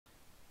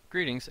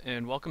Greetings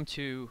and welcome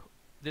to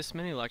this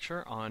mini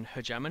lecture on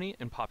hegemony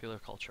and popular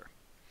culture.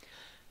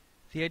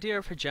 The idea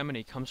of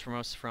hegemony comes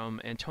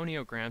from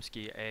Antonio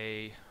Gramsci,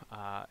 a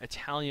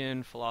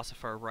Italian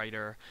philosopher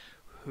writer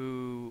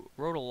who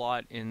wrote a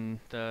lot in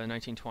the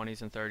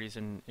 1920s and 30s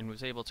and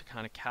was able to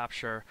kind of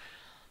capture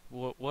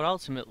what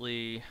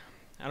ultimately,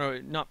 I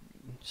don't know,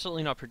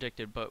 certainly not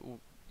predicted, but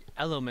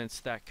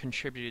elements that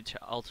contributed to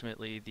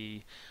ultimately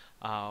the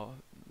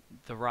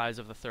rise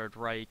of the Third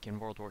Reich in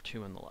World War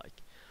II and the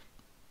like.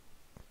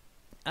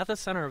 At the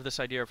center of this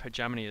idea of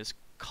hegemony is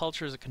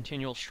culture as a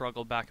continual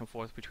struggle back and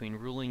forth between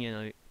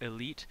ruling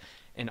elite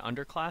and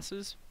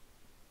underclasses.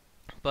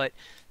 But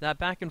that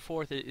back and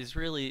forth is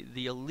really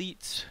the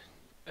elites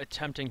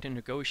attempting to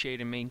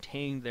negotiate and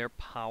maintain their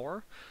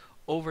power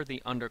over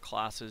the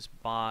underclasses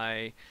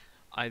by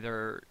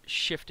either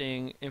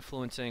shifting,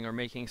 influencing, or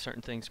making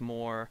certain things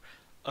more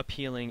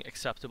appealing,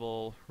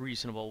 acceptable,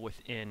 reasonable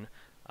within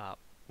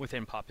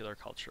popular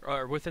culture,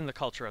 or within the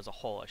culture as a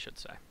whole, I should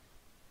say.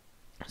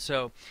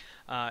 So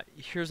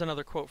here's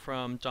another quote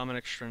from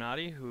Dominic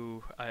Strinati,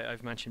 who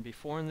I've mentioned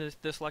before in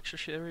this lecture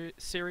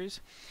series,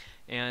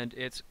 and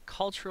it's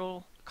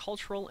cultural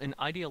and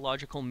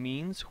ideological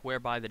means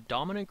whereby the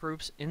dominant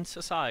groups in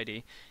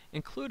society,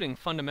 including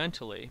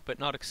fundamentally but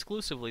not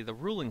exclusively the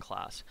ruling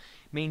class,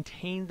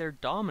 maintain their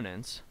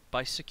dominance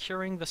by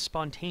securing the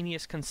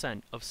spontaneous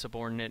consent of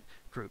subordinate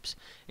groups,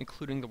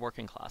 including the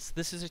working class.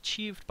 This is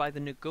achieved by the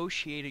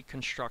negotiated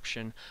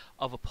construction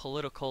of a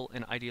political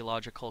and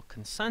ideological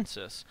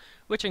consensus,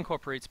 which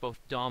incorporates both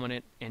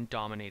dominant and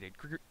dominated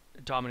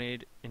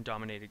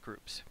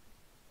groups.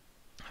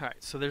 All right,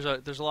 so there's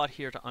a lot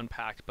here to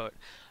unpack, but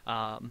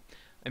I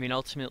mean,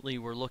 ultimately,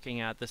 we're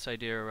looking at this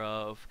idea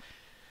of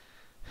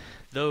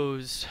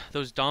those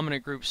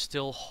dominant groups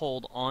still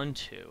hold on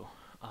to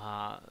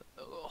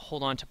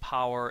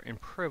power and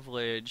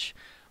privilege,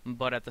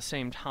 but at the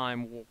same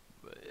time,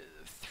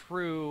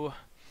 through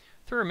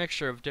a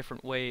mixture of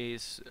different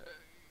ways,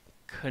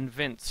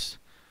 convince,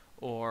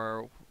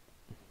 or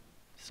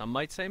some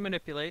might say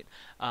manipulate,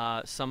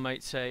 some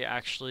might say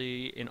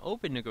actually in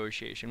open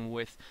negotiation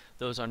with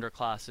those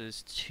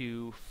underclasses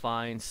to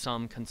find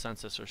some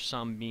consensus or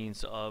some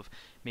means of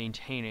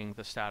maintaining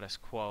the status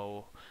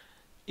quo,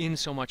 in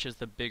so much as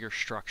the bigger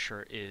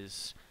structure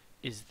is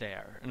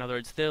there. In other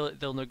words,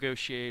 they'll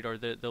negotiate, or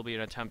there'll be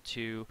an attempt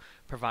to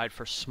provide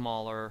for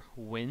smaller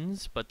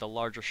wins, but the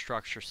larger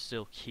structure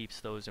still keeps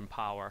those in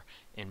power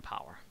in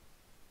power.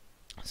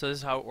 So this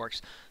is how it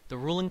works. The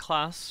ruling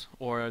class,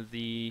 or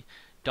the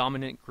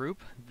dominant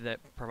group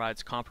that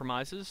provides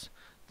compromises,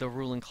 the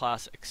ruling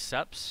class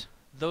accepts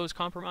those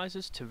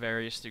compromises to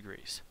various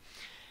degrees.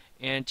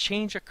 And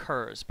change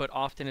occurs, but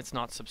often it's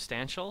not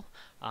substantial,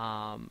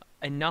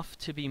 enough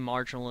to be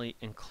marginally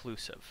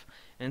inclusive.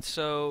 And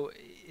so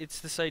it's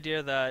this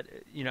idea that,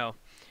 you know,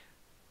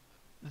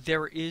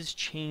 there is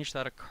change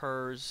that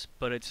occurs,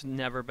 but it's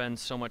never been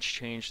so much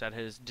change that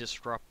has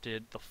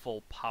disrupted the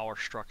full power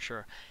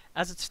structure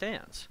as it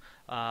stands.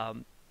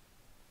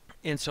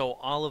 And so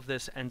all of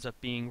this ends up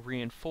being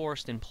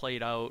reinforced and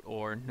played out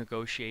or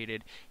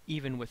negotiated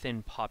even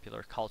within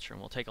popular culture. And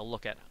we'll take a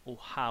look at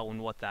how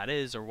and what that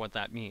is, or what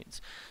that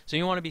means. So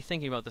you want to be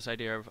thinking about this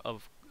idea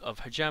of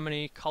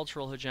hegemony,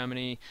 cultural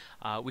hegemony.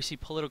 We see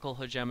political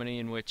hegemony,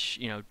 in which,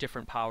 you know,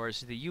 different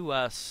powers. The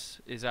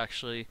U.S. is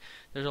actually,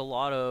 there's a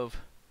lot of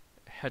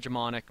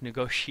hegemonic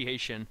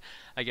negotiation,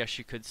 I guess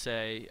you could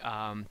say,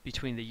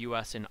 between the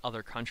U.S. and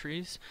other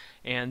countries,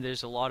 and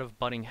there's a lot of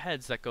butting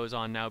heads that goes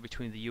on now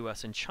between the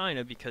U.S. and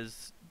China,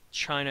 because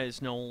China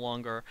is no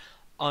longer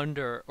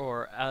under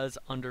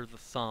the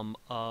thumb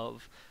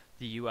of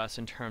the U.S.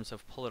 in terms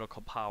of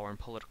political power and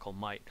political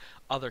might.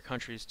 Other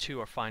countries too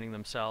are finding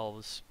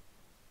themselves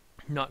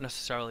not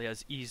necessarily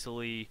as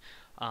easily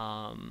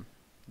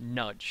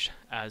nudged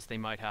as they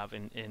might have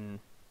in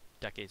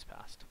decades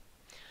past.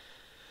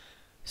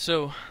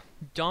 So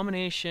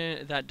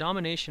domination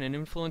and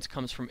influence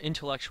comes from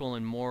intellectual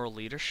and moral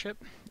leadership,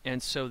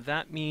 and so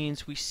that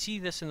means we see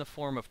this in the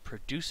form of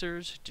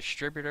producers,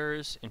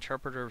 distributors,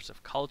 interpreters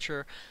of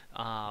culture,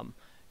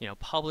 you know,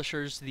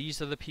 publishers. These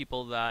are the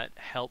people that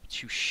help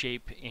to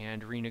shape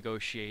and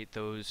renegotiate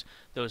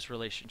those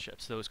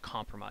relationships, those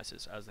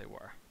compromises, as they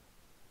were.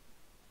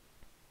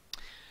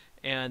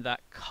 And that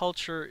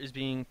culture is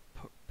being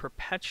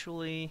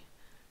perpetually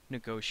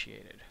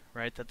negotiated,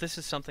 right? That this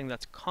is something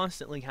that's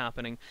constantly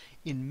happening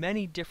in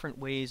many different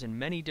ways, in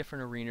many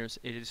different arenas.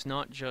 It is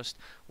not just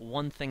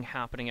one thing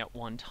happening at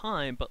one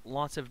time, but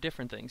lots of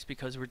different things,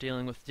 because we're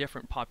dealing with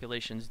different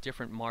populations,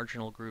 different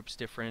marginal groups,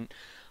 different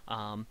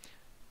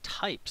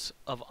types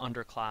of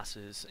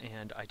underclasses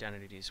and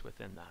identities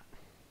within that.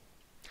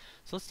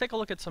 So let's take a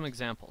look at some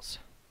examples.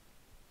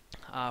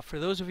 For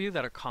those of you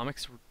that are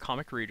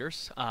comic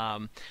readers,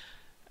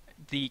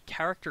 the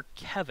character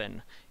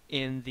Kevin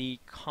in the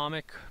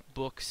comic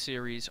book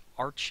series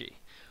Archie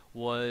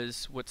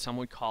was what some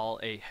would call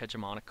a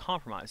hegemonic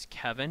compromise.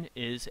 Kevin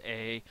is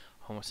a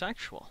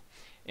homosexual,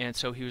 and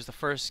so he was the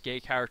first gay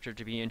character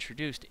to be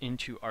introduced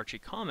into Archie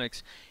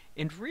comics.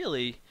 And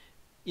really,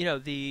 you know,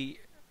 the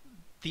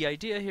the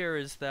idea here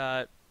is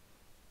that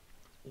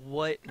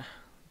what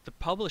the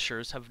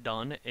publishers have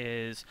done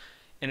is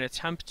an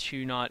attempt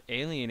to not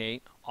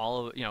alienate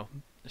all of,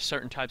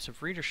 certain types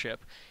of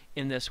readership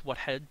in this what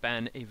had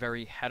been a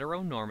very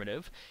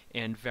heteronormative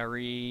and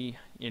very,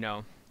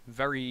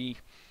 very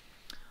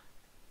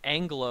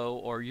Anglo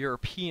or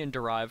European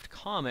derived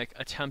comic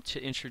attempt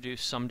to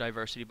introduce some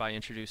diversity by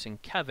introducing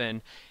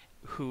Kevin,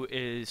 who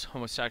is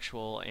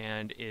homosexual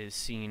and is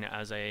seen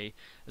as a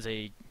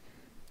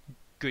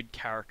good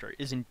character,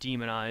 isn't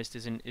demonized,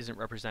 isn't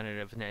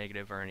representative,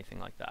 negative, or anything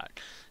like that.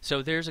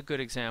 So there's a good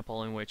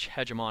example in which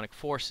hegemonic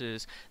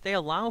forces, they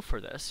allow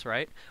for this,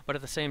 right? But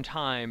at the same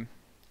time,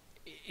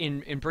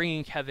 in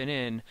bringing Kevin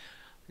in,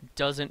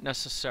 doesn't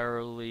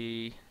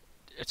necessarily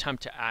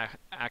attempt to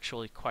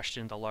actually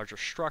question the larger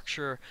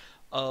structure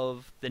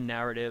of the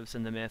narratives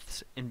and the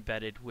myths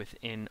embedded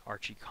within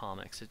Archie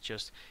comics.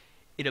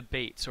 It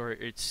abates or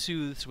it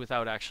soothes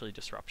without actually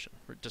disrupting.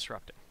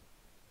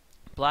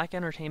 Black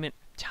entertainment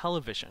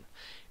television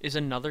is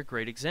another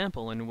great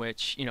example in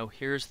which,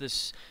 here's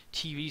this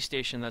TV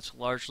station that's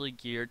largely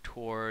geared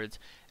towards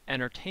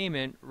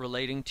entertainment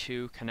relating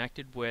to,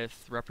 connected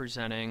with,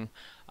 representing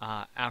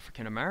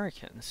African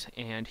Americans.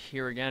 And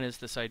here again is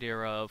this idea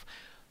of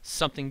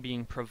something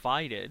being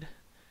provided,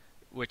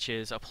 which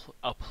is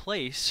a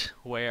place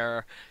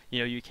where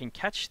you can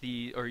catch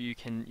or you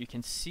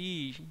can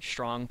see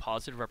strong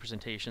positive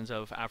representations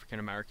of African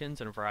Americans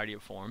in a variety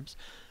of forms.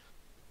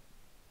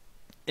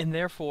 And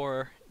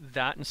therefore,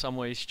 that in some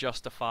ways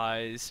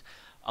justifies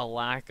a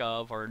lack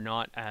of or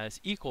not as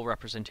equal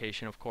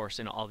representation, of course,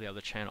 in all the other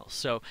channels.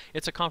 So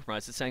it's a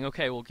compromise. It's saying,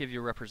 okay, we'll give you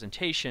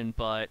representation,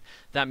 but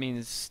that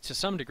means to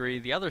some degree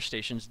the other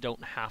stations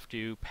don't have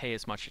to pay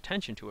as much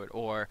attention to it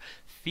or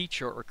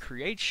feature or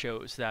create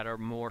shows that are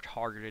more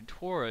targeted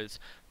towards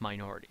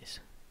minorities.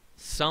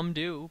 Some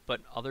do,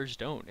 but others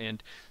don't,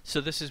 and so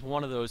this is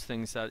one of those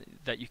things that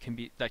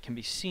can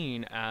be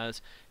seen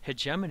as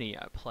hegemony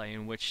at play,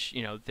 in which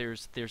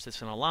there's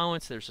this an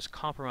allowance, there's this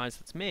compromise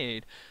that's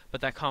made,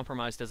 but that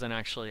compromise doesn't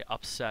actually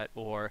upset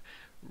or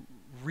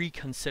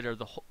reconsider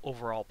the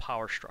overall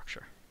power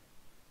structure.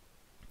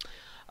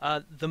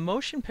 The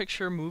Motion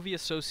Picture Movie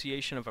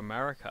Association of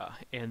America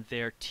and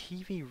their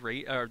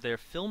their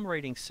film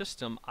rating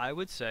system, I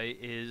would say,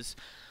 is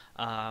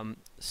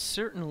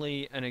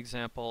certainly an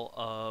example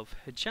of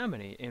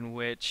hegemony, in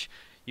which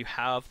you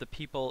have the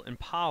people in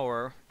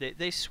power.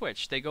 They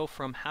switch. They go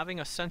from having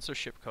a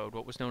censorship code,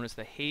 what was known as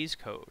the Hays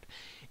Code,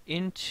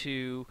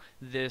 into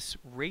this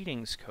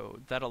ratings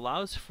code that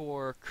allows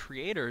for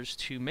creators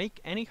to make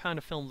any kind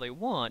of film they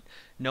want,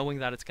 knowing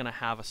that it's going to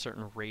have a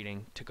certain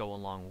rating to go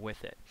along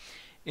with it.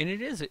 And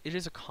it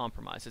is a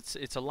compromise.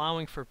 It's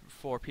allowing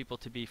for people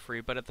to be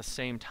free, but at the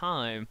same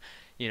time,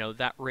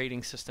 that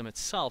rating system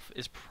itself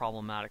is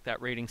problematic.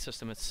 That rating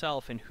system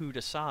itself, and who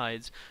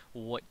decides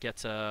what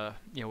gets a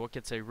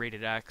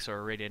rated X or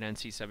a rated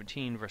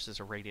NC-17 versus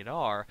a rated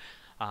R,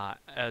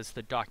 as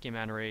the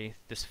documentary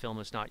 "This Film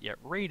Is Not Yet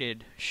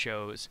Rated"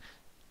 shows,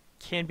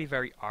 can be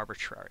very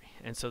arbitrary,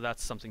 and so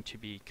that's something to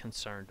be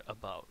concerned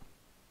about.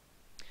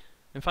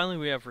 And finally,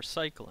 we have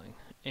recycling,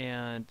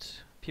 and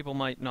people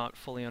might not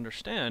fully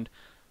understand,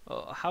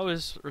 how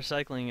is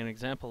recycling an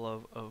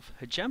example of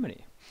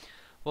hegemony?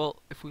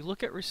 Well, if we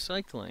look at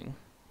recycling,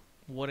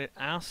 what it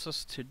asks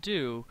us to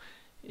do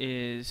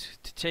is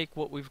to take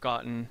what we've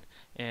gotten,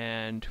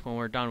 and when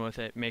we're done with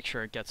it, make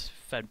sure it gets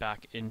fed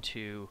back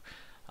into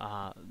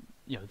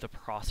the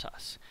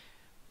process.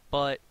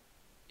 But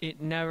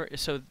it never,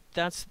 so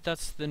that's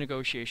the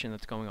negotiation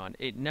that's going on.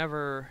 It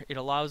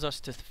allows us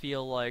to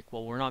feel like,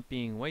 well, we're not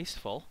being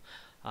wasteful,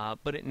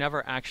 but it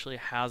never actually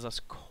has us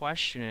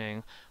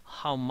questioning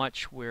how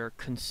much we're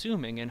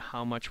consuming and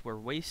how much we're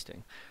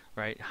wasting,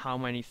 right? How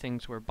many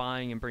things we're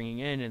buying and bringing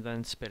in and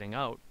then spitting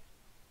out.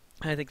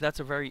 And I think that's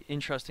a very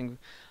interesting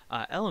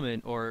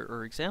element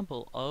or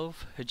example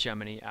of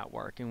hegemony at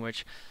work, in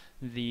which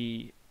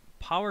the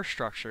power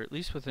structure, at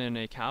least within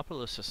a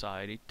capitalist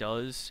society,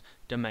 does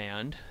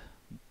demand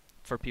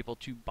for people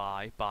to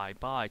buy,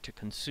 to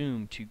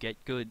consume, to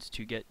get goods,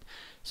 to get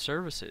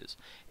services.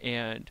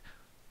 And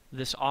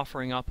this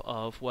offering up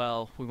of,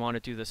 well, we want to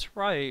do this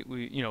right,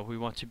 we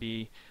want to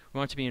be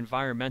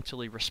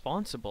environmentally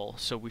responsible,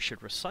 so we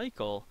should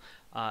recycle,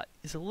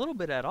 is a little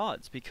bit at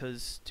odds,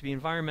 because to be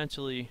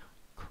environmentally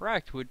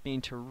correct would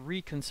mean to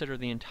reconsider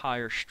the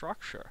entire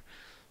structure.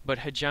 But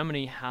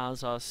hegemony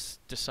has us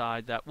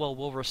decide that, well,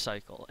 we'll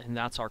recycle, and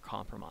that's our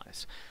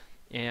compromise.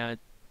 And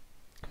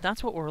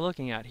that's what we're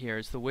looking at here,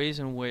 is the ways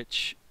in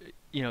which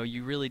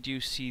you really do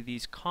see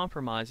these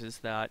compromises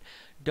that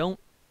don't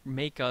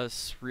make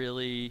us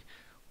really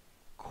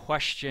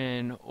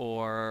question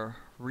or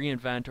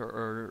reinvent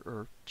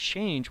or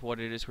change what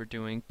it is we're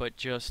doing, but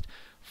just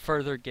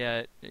further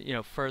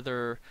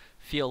further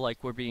feel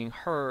like we're being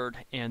heard,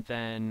 and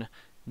then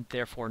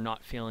therefore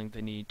not feeling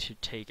the need to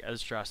take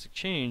as drastic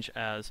change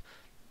as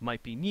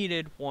might be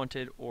needed,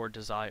 wanted, or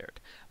desired.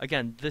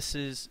 Again, this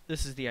is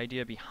the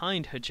idea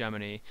behind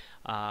hegemony.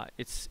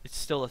 It's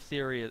still a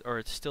theory, or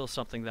it's still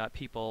something that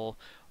people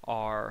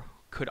are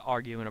could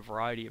argue in a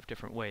variety of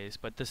different ways,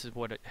 but this is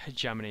what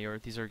hegemony, or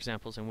these are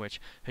examples in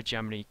which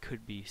hegemony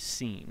could be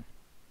seen.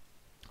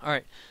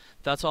 Alright,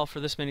 that's all for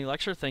this mini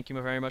lecture. Thank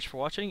you very much for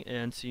watching,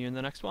 and see you in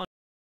the next one.